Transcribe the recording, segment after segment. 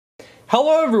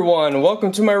Hello everyone,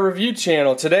 welcome to my review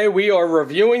channel. Today we are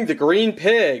reviewing the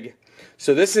GreenPig.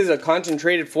 So this is a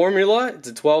concentrated formula. It's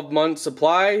a 12-month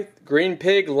supply,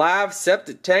 GreenPig Lav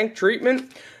septic tank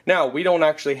treatment. Now, we don't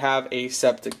actually have a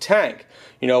septic tank.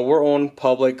 You know, we're on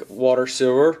public water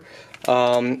sewer.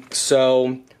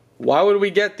 So why would we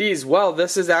get these? Well,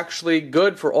 this is actually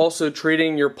good for also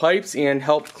treating your pipes and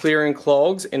help clearing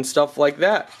clogs and stuff like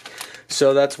that.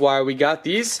 So that's why we got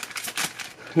these.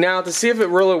 Now, to see if it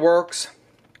really works,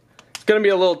 it's going to be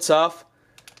a little tough.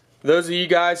 Those of you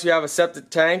guys who have a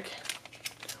septic tank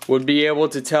would be able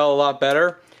to tell a lot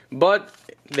better, but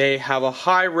they have a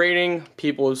high rating.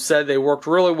 People have said they worked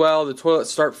really well. The toilets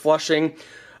start flushing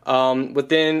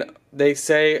within, they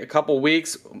say, a couple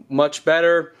weeks, much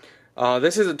better.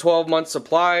 This is a 12-month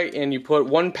supply, and you put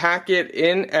one packet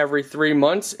in every 3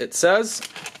 months, it says.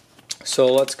 So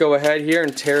let's go ahead here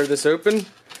and tear this open,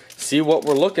 see what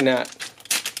we're looking at.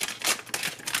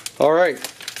 Alright,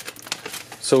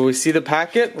 so we see the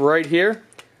packet right here.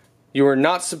 You are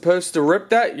not supposed to rip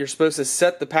that. You're supposed to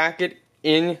set the packet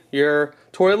in your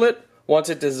toilet. Once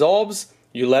it dissolves,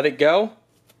 you let it go.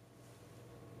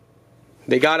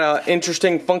 They got an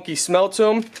interesting funky smell to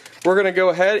them. We're going to go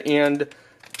ahead and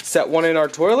set one in our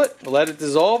toilet, let it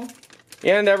dissolve,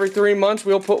 and every 3 months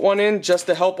we'll put one in just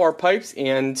to help our pipes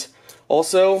and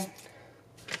also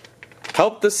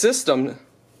help the system.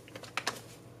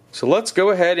 So let's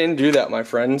go ahead and do that, my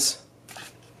friends.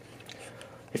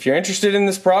 If you're interested in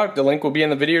this product, the link will be in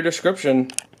the video description.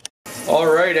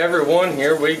 Alright everyone,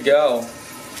 here we go.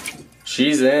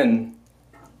 She's in.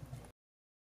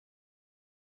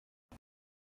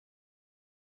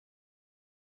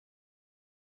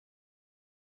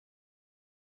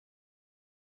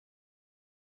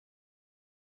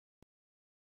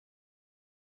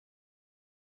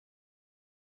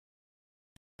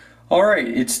 Alright,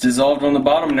 it's dissolved on the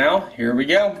bottom now. Here we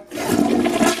go.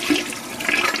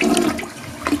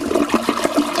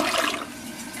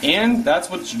 And that's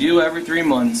what you do every 3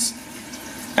 months.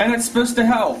 And it's supposed to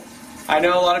help. I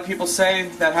know a lot of people say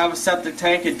that have a septic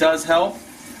tank, it does help.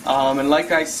 And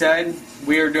like I said,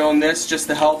 we are doing this just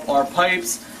to help our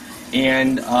pipes.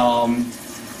 And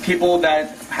people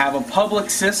that have a public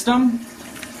system,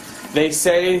 they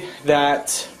say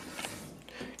that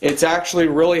it's actually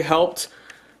really helped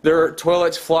their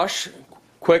toilets flush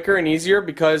quicker and easier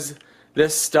because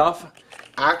this stuff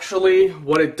actually,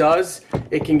 what it does,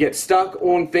 it can get stuck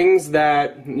on things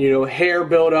that, you know, hair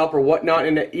build up or whatnot,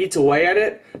 and it eats away at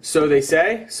it, so they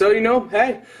say. So, you know,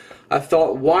 hey, I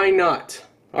thought, why not?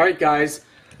 Alright guys,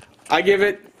 I give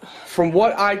it, from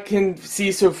what I can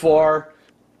see so far,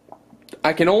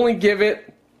 I can only give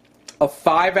it a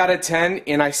 5 out of 10,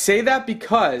 and I say that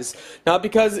because, not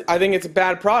because I think it's a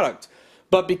bad product,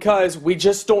 but because we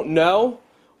just don't know.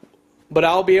 But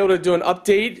I'll be able to do an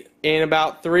update in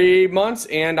about 3 months,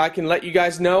 and I can let you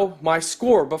guys know my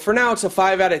score. But for now, it's a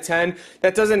 5 out of 10.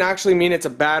 That doesn't actually mean it's a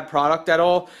bad product at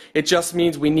all. It just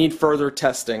means we need further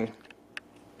testing.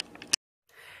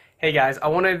 Hey guys, I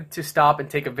wanted to stop and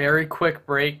take a very quick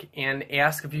break and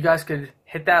ask if you guys could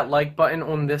hit that like button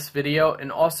on this video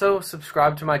and also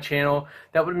subscribe to my channel.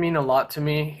 That would mean a lot to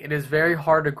me. It is very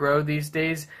hard to grow these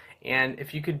days, and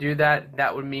if you could do that,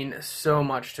 that would mean so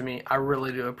much to me. I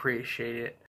really do appreciate it.